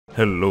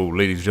Hello,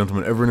 ladies and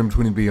gentlemen, everyone in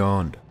between and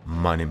beyond.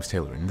 My name is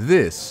Taylor, and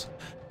this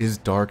is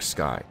Dark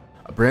Sky,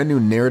 a brand new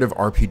narrative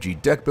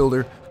RPG deck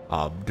builder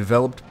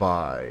developed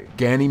by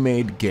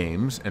Ganymede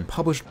Games and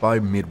published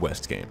by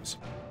Midwest Games.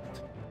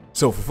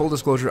 So, for full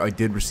disclosure, I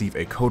did receive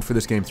a code for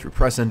this game through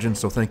Press Engine,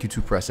 so thank you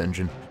to Press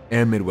Engine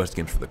and Midwest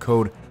Games for the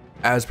code.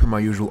 As per my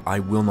usual, I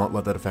will not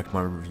let that affect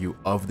my review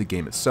of the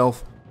game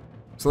itself.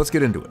 So let's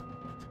get into it.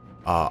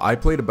 I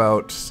played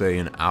about, say,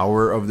 an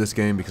hour of this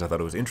game because I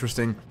thought it was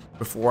interesting.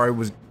 Before I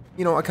was,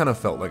 I kind of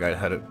felt like I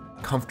had it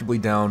comfortably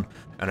down,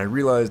 and I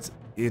realized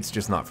it's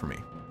just not for me.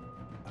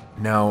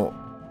 Now,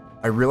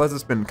 I realize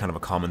it's been kind of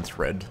a common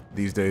thread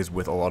these days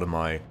with a lot of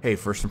my, hey,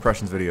 first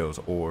impressions videos,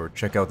 or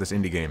check out this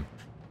indie game.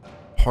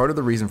 Part of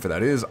the reason for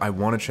that is I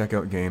want to check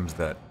out games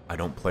that I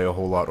don't play a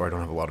whole lot or I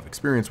don't have a lot of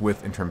experience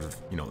with in terms of,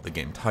 the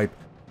game type,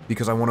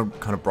 because I want to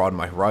kind of broaden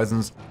my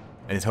horizons,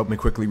 and it's helped me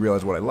quickly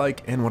realize what I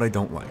like and what I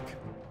don't like.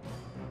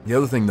 The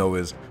other thing, though,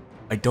 is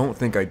I don't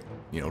think I,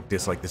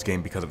 dislike this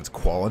game because of its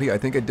quality. I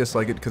think I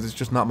dislike it because it's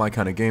just not my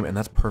kind of game, and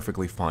that's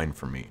perfectly fine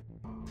for me.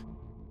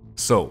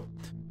 So,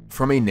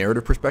 from a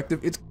narrative perspective,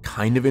 it's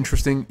kind of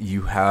interesting.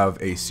 You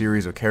have a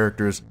series of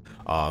characters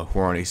who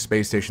are on a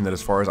space station that,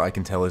 as far as I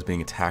can tell, is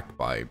being attacked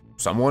by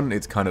someone.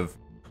 It's kind of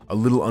a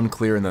little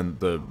unclear, and then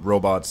the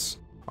robots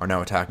are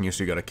now attacking you,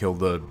 so you gotta kill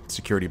the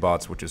security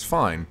bots, which is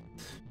fine.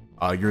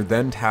 You're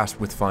then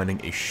tasked with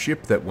finding a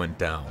ship that went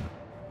down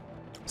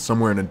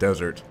somewhere in a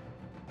desert,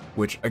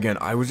 which, again,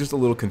 I was just a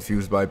little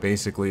confused by.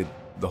 Basically,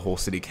 the whole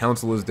city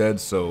council is dead,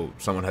 so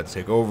someone had to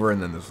take over,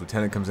 and then this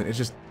lieutenant comes in.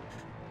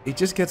 It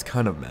just gets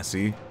kind of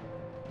messy,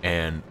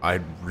 and I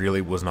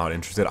really was not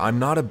interested. I'm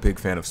not a big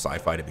fan of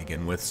sci-fi to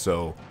begin with,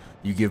 so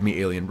you give me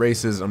alien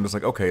races, I'm just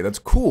like, okay, that's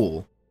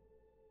cool.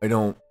 I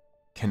don't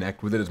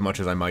connect with it as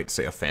much as I might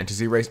say a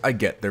fantasy race. I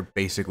get they're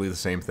basically the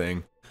same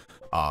thing,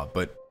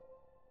 but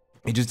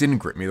it just didn't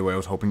grip me the way I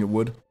was hoping it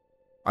would.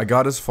 I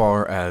got as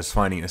far as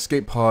finding an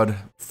escape pod,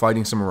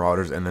 fighting some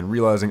marauders, and then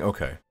realizing,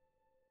 okay,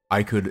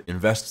 I could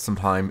invest some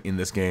time in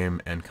this game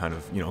and kind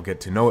of,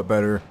 get to know it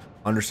better,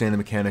 understand the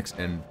mechanics,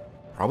 and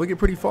probably get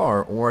pretty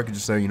far, or I could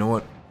just say, you know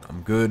what,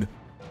 I'm good,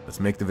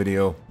 let's make the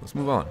video, let's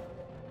move on.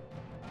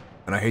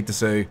 And I hate to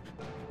say,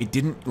 it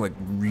didn't,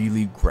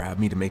 really grab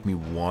me to make me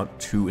want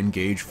to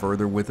engage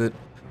further with it.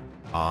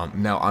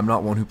 Now, I'm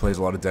not one who plays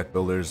a lot of deck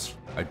builders.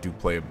 I do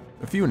play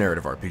a few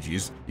narrative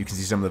RPGs. You can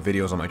see some of the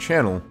videos on my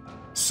channel.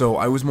 So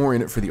I was more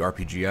in it for the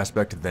RPG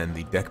aspect than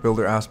the deck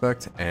builder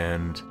aspect,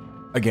 and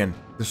again,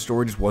 the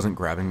story just wasn't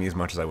grabbing me as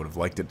much as I would have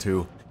liked it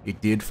to.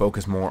 It did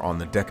focus more on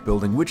the deck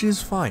building, which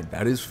is fine,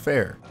 that is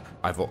fair.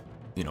 I've,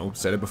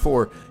 said it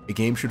before, a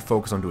game should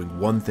focus on doing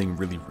one thing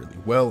really, really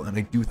well, and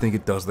I do think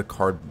it does the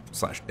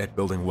card/deck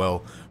building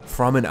well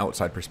from an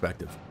outside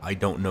perspective. I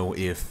don't know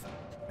if,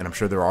 and I'm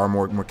sure there are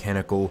more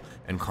mechanical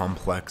and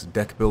complex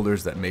deck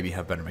builders that maybe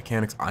have better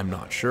mechanics, I'm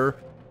not sure,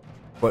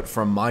 but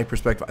from my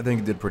perspective, I think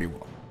it did pretty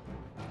well.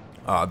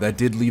 That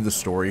did leave the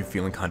story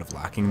feeling kind of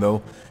lacking,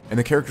 though, and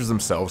the characters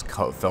themselves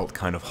felt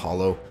kind of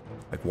hollow.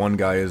 Like, one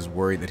guy is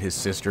worried that his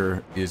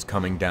sister is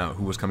coming down,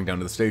 who was coming down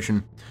to the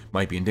station,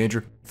 might be in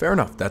danger. Fair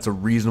enough, that's a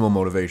reasonable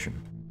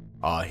motivation.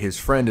 His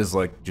friend is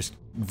just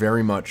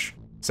very much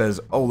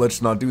says, oh,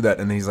 let's not do that,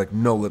 and then he's like,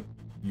 no,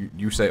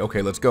 you say,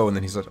 okay, let's go, and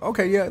then he's like,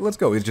 okay, yeah, let's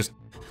go.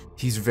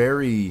 He's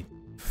very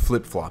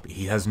flip-floppy.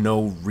 He has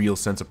no real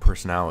sense of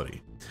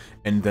personality.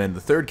 And then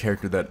the third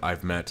character that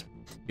I've met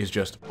is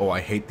just, oh,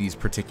 I hate these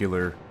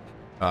particular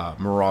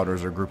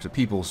marauders or groups of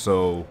people,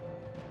 so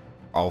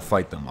I'll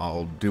fight them,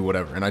 I'll do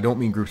whatever. And I don't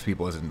mean groups of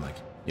people as in,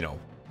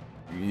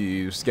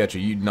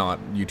 sketchy, not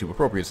YouTube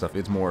appropriate stuff.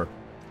 It's more,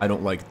 I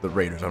don't like the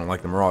raiders, I don't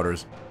like the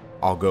marauders,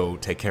 I'll go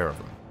take care of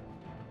them.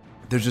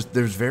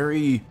 There's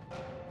very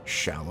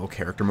shallow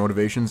character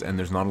motivations, and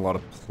there's not a lot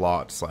of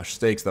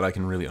plot/stakes that I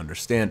can really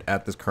understand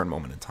at this current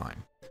moment in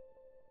time.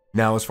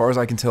 Now, as far as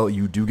I can tell,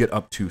 you do get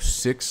up to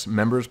 6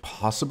 members,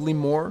 possibly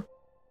more,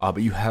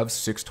 but you have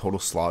 6 total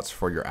slots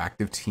for your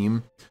active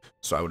team,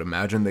 so I would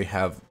imagine they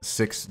have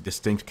 6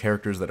 distinct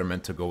characters that are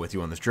meant to go with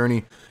you on this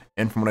journey,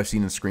 and from what I've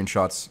seen in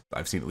screenshots,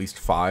 I've seen at least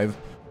 5,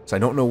 so I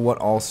don't know what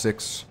all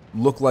 6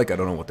 look like, I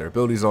don't know what their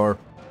abilities are,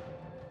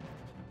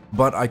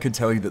 but I could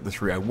tell you that the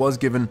 3 I was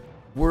given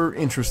were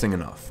interesting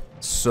enough.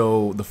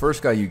 So the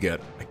first guy you get,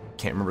 I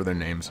can't remember their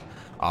names,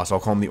 so I'll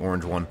call him the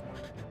orange one,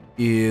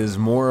 is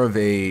more of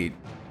a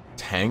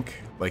tank.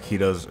 He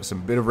does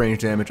some bit of range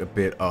damage, a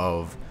bit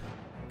of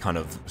kind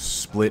of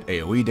split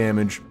AoE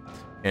damage,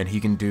 and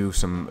he can do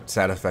some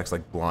stat effects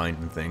like blind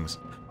and things,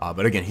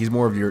 but again, he's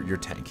more of your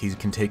tank. He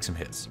can take some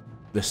hits.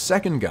 The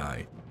second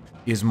guy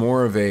is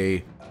more of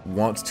a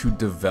wants to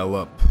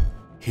develop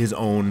his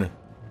own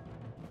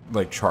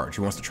charge.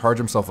 He wants to charge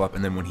himself up,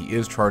 and then when he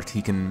is charged,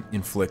 he can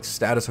inflict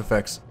status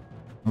effects,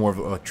 more of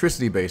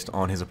electricity based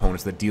on his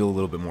opponents, that deal a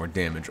little bit more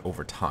damage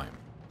over time.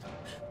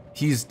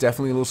 He's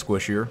definitely a little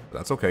squishier, but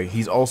that's okay.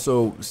 He's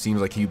also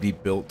seems like he'd be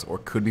built, or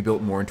could be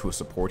built, more into a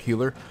support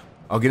healer.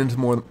 I'll get into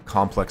more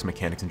complex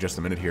mechanics in just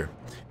a minute here.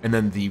 And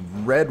then the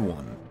red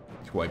one,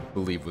 who I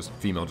believe was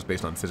female just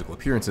based on physical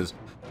appearances,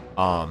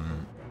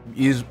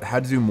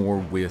 had to do more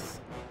with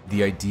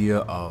the idea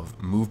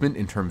of movement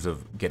in terms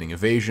of getting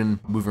evasion,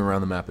 moving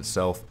around the map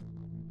itself,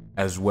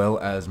 as well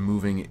as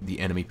moving the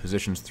enemy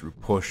positions through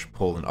push,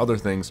 pull, and other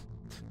things.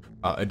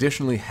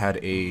 Additionally,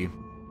 had a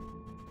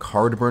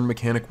card burn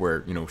mechanic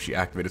where, she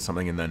activated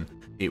something and then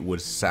it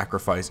would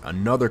sacrifice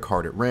another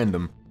card at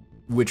random,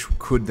 which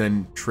could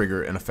then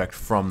trigger an effect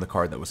from the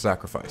card that was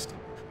sacrificed.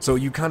 So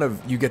you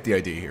get the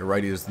idea here,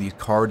 right? Is these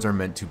cards are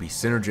meant to be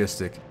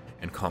synergistic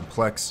and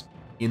complex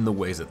in the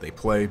ways that they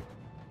play.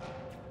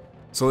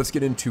 So let's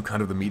get into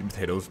kind of the meat and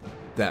potatoes,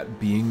 that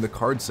being the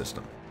card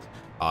system.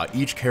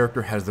 Each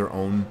character has their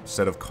own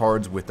set of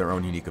cards with their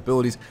own unique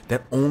abilities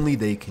that only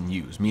they can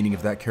use, meaning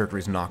if that character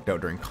is knocked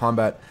out during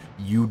combat,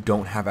 you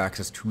don't have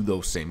access to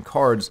those same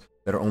cards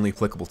that are only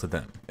applicable to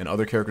them, and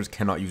other characters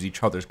cannot use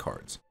each other's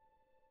cards.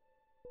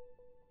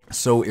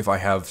 So if I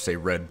have, say,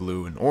 red,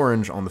 blue, and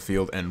orange on the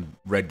field and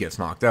red gets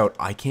knocked out,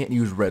 I can't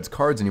use red's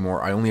cards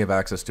anymore. I only have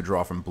access to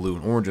draw from blue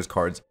and orange's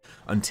cards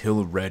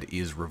until red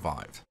is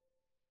revived.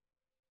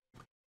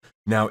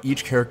 Now,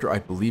 each character, I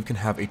believe, can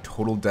have a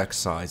total deck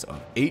size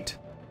of 8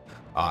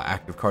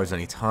 active cards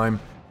anytime,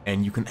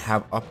 and you can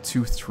have up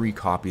to 3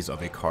 copies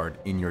of a card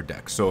in your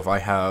deck. So if I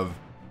have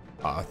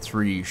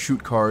 3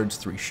 shoot cards,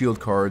 3 shield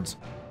cards,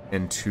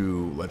 and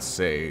 2, let's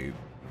say,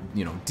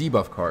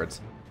 debuff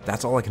cards,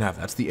 that's all I can have.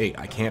 That's the 8.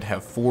 I can't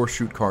have 4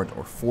 shoot cards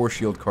or 4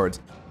 shield cards.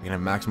 I can have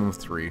a maximum of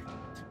 3.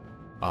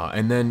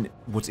 And then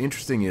what's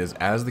interesting is,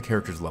 as the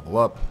characters level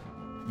up,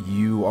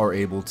 you are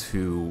able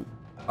to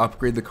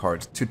upgrade the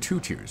cards to 2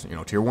 tiers,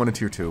 tier 1 and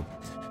tier 2.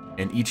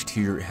 And each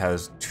tier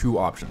has 2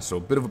 options, so a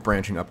bit of a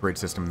branching upgrade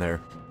system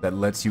there that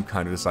lets you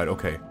kind of decide,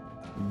 okay,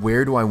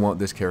 where do I want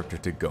this character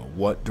to go?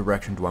 What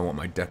direction do I want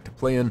my deck to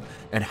play in?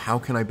 And how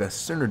can I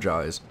best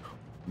synergize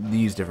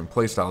these different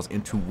playstyles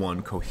into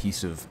one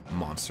cohesive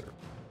monster?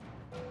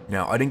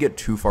 Now, I didn't get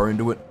too far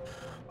into it,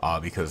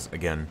 because,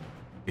 again,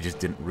 it just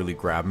didn't really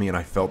grab me, and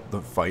I felt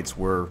the fights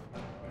were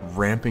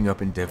ramping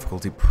up in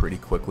difficulty pretty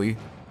quickly,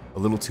 a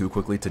little too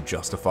quickly to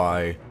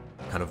justify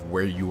kind of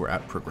where you were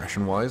at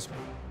progression-wise.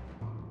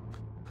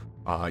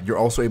 You're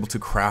also able to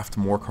craft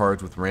more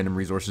cards with random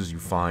resources you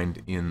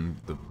find in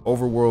the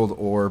overworld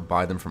or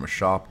buy them from a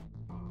shop.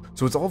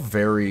 So it's all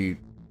very...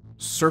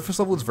 surface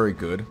level is very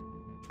good.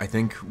 I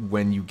think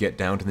when you get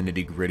down to the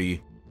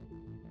nitty-gritty,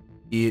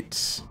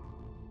 it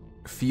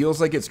feels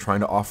like it's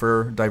trying to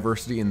offer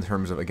diversity in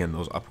terms of, again,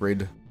 those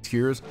upgrade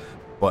tiers,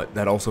 but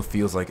that also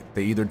feels like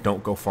they either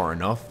don't go far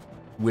enough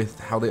with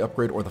how they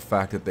upgrade, or the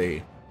fact that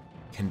they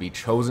can be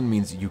chosen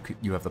means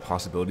you have the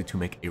possibility to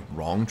make a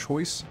wrong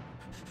choice,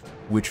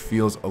 which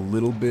feels a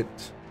little bit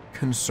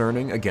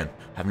concerning. Again,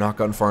 have not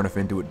gotten far enough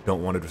into it,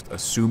 don't want to just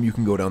assume you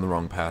can go down the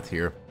wrong path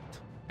here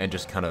and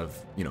just kind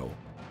of,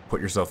 put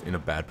yourself in a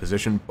bad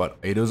position, but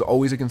it is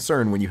always a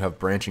concern when you have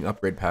branching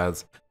upgrade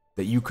paths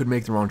that you could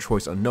make the wrong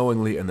choice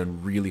unknowingly and then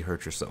really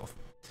hurt yourself.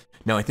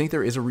 Now, I think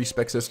there is a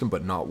respec system,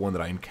 but not one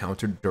that I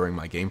encountered during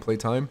my gameplay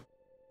time,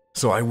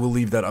 so I will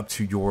leave that up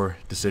to your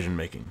decision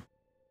making.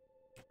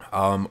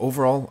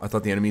 Overall, I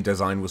thought the enemy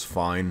design was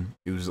fine.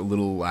 It was a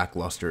little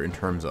lackluster in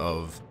terms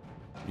of,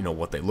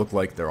 what they look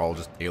like. They're all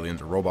just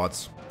aliens or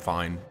robots.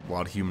 Fine. A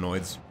lot of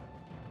humanoids.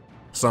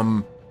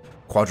 Some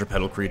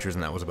quadrupedal creatures,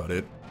 and that was about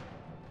it.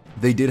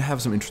 They did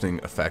have some interesting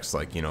effects,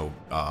 like,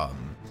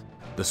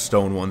 the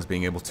stone ones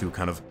being able to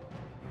kind of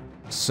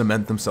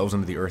cement themselves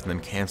into the earth and then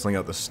canceling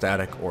out the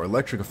static or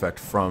electric effect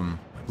from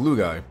the blue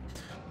guy,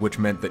 which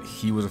meant that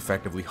he was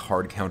effectively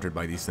hard countered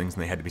by these things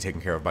and they had to be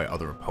taken care of by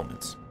other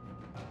opponents.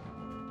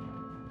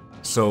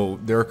 So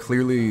there are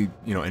clearly,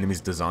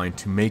 enemies designed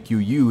to make you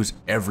use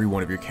every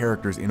one of your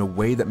characters in a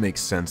way that makes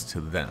sense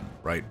to them,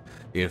 right?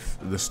 If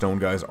the stone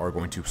guys are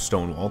going to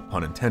stonewall,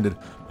 pun intended,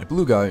 my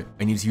blue guy,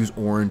 I need to use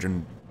orange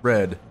and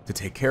red to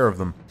take care of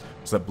them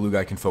so that blue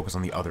guy can focus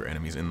on the other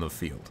enemies in the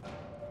field.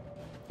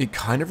 It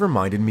kind of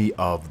reminded me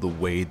of the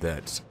way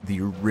that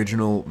the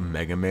original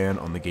Mega Man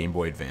on the Game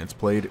Boy Advance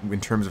played, in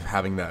terms of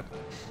having that,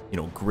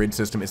 grid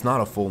system. It's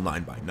not a full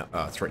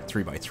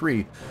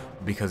 3x3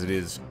 because it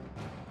is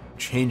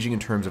changing in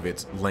terms of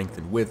its length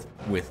and width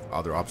with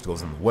other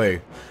obstacles in the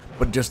way,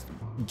 but just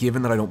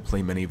given that I don't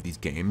play many of these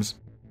games,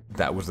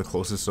 that was the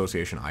closest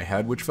association I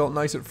had, which felt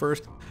nice at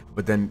first,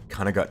 but then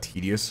kind of got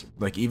tedious.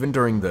 Like, even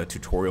during the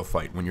tutorial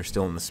fight, when you're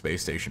still in the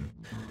space station,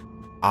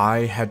 I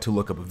had to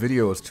look up a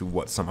video as to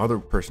what some other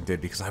person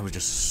did because I was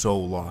just so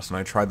lost, and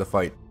I tried the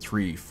fight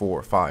 3,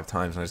 4, 5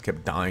 times, and I just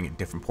kept dying at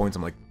different points.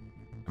 I'm like,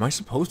 am I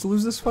supposed to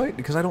lose this fight?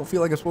 Because I don't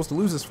feel like I'm supposed to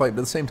lose this fight, but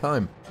at the same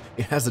time,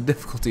 it has the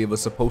difficulty of a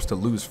supposed to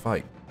lose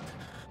fight.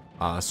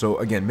 So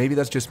again, maybe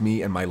that's just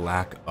me and my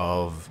lack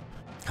of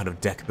kind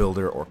of deck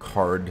builder or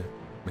card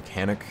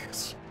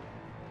mechanics,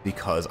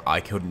 because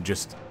I couldn't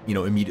just,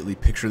 immediately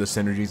picture the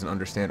synergies and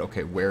understand,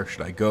 okay, where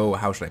should I go?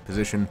 How should I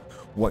position?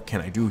 What can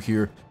I do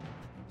here?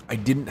 I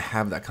didn't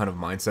have that kind of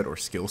mindset or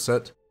skill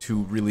set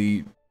to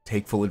really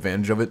take full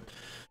advantage of it.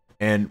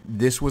 And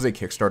this was a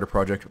Kickstarter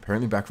project,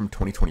 apparently back from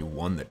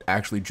 2021, that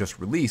actually just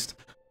released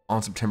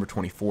on September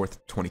 24th,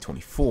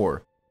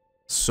 2024.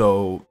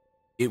 So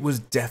it was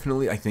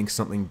definitely, I think,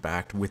 something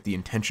backed with the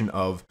intention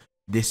of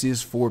This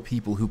is for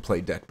people who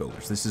play deck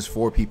builders. This is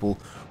for people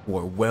who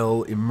are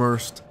well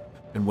immersed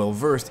and well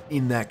versed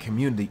in that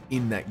community,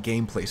 in that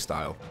gameplay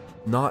style.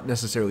 Not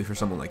necessarily for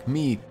someone like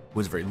me who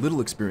has very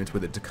little experience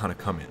with it to kind of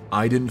come in.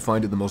 I didn't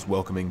find it the most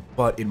welcoming,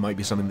 but it might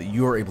be something that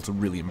you're able to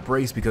really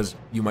embrace, because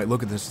you might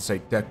look at this and say,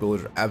 deck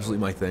builders are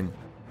absolutely my thing.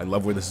 I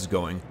love where this is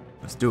going.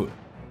 Let's do it.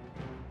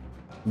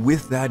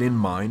 With that in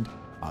mind,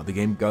 the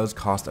game does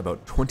cost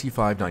about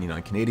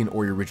 $25.99 Canadian,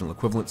 or your original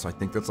equivalent, so I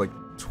think that's like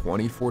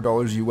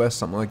 $24 US,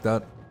 something like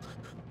that.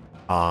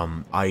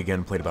 I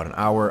again played about an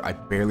hour. I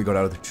barely got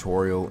out of the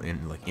tutorial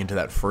and like into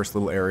that first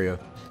little area.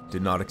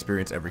 Did not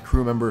experience every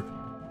crew member,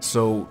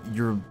 so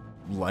you're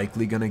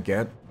likely gonna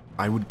get,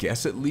 I would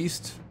guess, at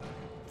least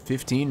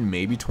 15,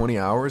 maybe 20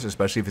 hours,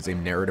 especially if it's a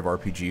narrative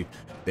RPG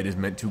that is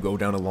meant to go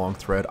down a long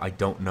thread. I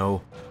don't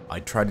know.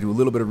 I tried to do a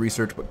little bit of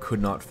research, but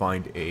could not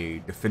find a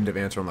definitive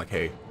answer. I'm like,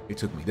 hey, it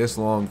took me this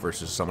long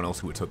versus someone else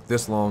who it took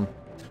this long.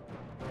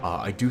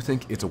 I do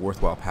think it's a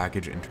worthwhile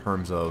package in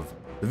terms of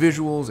the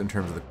visuals, in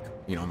terms of the,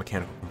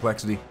 mechanical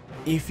complexity,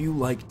 if you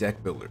like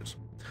deck builders.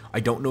 I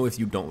don't know if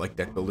you don't like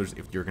deck builders,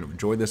 if you're going to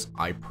enjoy this.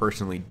 I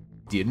personally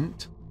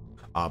didn't.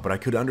 But I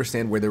could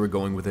understand where they were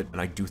going with it,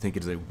 and I do think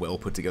it is a well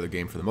put together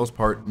game for the most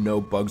part.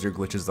 No bugs or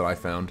glitches that I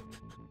found.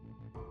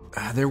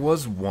 There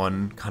was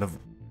one kind of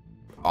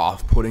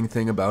off-putting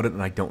thing about it,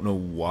 and I don't know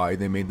why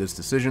they made this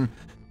decision.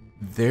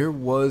 There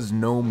was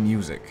no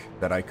music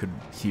that I could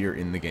hear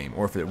in the game,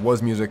 or if it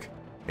was music,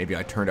 maybe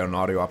I turned out an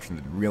audio option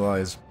that I didn't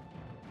realize.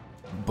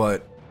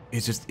 But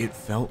it's just, it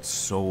felt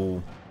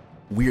so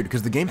weird,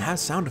 because the game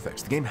has sound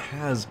effects. The game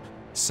has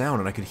sound,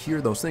 and I could hear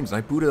those things. And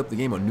I booted up the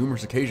game on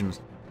numerous occasions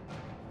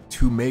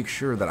to make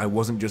sure that I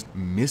wasn't just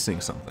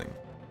missing something.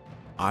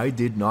 I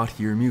did not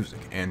hear music,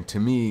 and to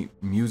me,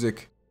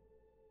 music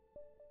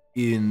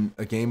in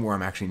a game where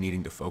I'm actually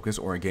needing to focus,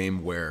 or a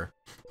game where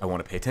I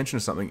want to pay attention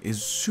to something,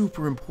 is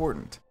super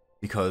important,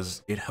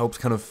 because it helps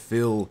kind of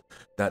fill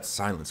that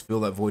silence,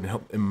 fill that void, and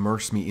help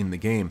immerse me in the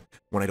game.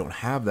 When I don't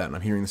have that, and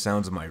I'm hearing the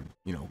sounds of my,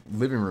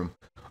 living room,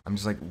 I'm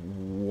just like,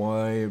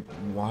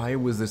 why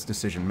was this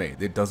decision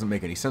made? It doesn't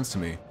make any sense to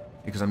me,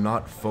 because I'm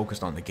not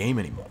focused on the game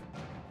anymore.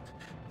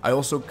 I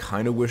also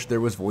kind of wish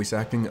there was voice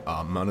acting.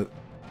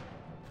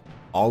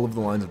 All of the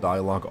lines of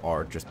dialogue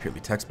are just purely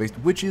text-based,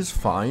 which is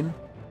fine.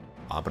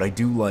 But I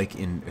do like,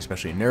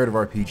 especially in narrative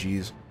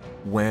RPGs,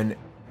 when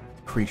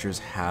creatures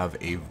have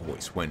a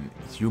voice, when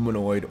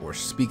humanoid or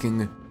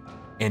speaking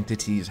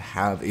entities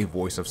have a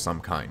voice of some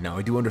kind. Now,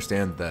 I do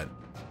understand that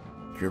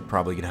you're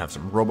probably going to have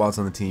some robots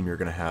on the team. You're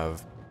going to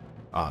have,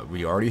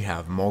 we already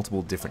have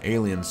multiple different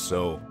aliens,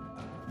 so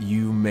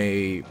you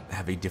may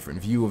have a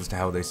different view as to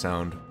how they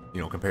sound,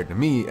 compared to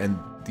me, and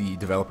the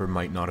developer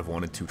might not have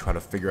wanted to try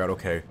to figure out,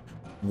 okay,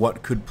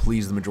 what could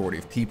please the majority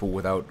of people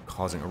without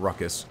causing a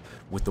ruckus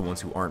with the ones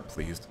who aren't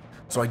pleased.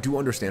 So I do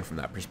understand from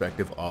that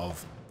perspective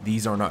of,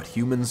 these are not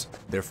humans,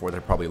 therefore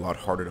they're probably a lot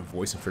harder to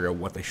voice and figure out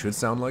what they should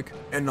sound like.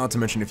 And not to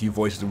mention, if you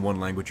voice it in one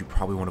language, you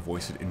probably want to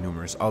voice it in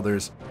numerous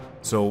others.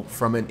 So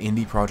from an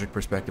indie project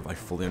perspective, I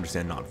fully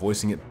understand not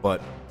voicing it,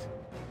 but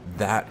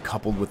that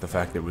coupled with the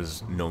fact there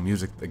was no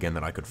music, again,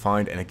 that I could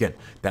find, and again,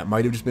 that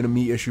might have just been a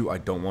me issue. I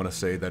don't want to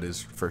say that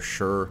is for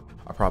sure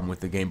a problem with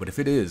the game, but if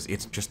it is,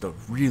 it's just a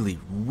really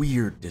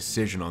weird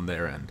decision on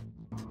their end.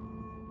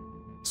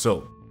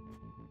 So,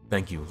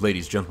 thank you,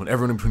 ladies, gentlemen,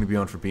 everyone in between and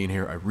beyond, for being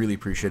here. I really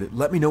appreciate it.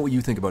 Let me know what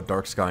you think about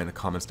Dark Sky in the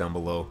comments down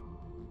below.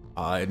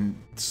 And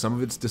some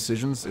of its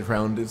decisions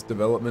around its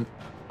development,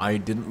 I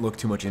didn't look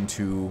too much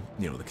into,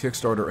 the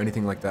Kickstarter or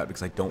anything like that,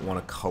 because I don't want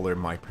to color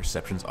my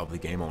perceptions of the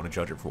game. I want to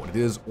judge it for what it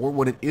is or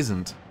what it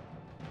isn't.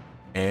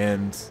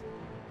 And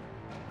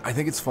I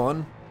think it's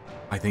fun.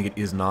 I think it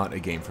is not a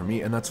game for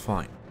me, and that's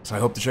fine. So I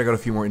hope to check out a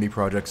few more indie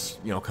projects,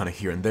 kind of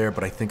here and there,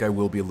 but I think I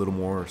will be a little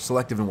more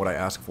selective in what I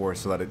ask for,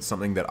 so that it's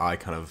something that I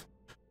kind of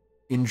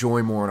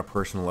enjoy more on a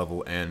personal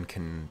level and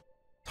can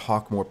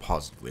talk more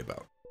positively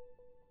about.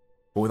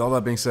 But with all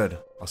that being said,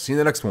 I'll see you in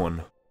the next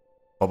one.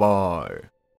 Bye-bye.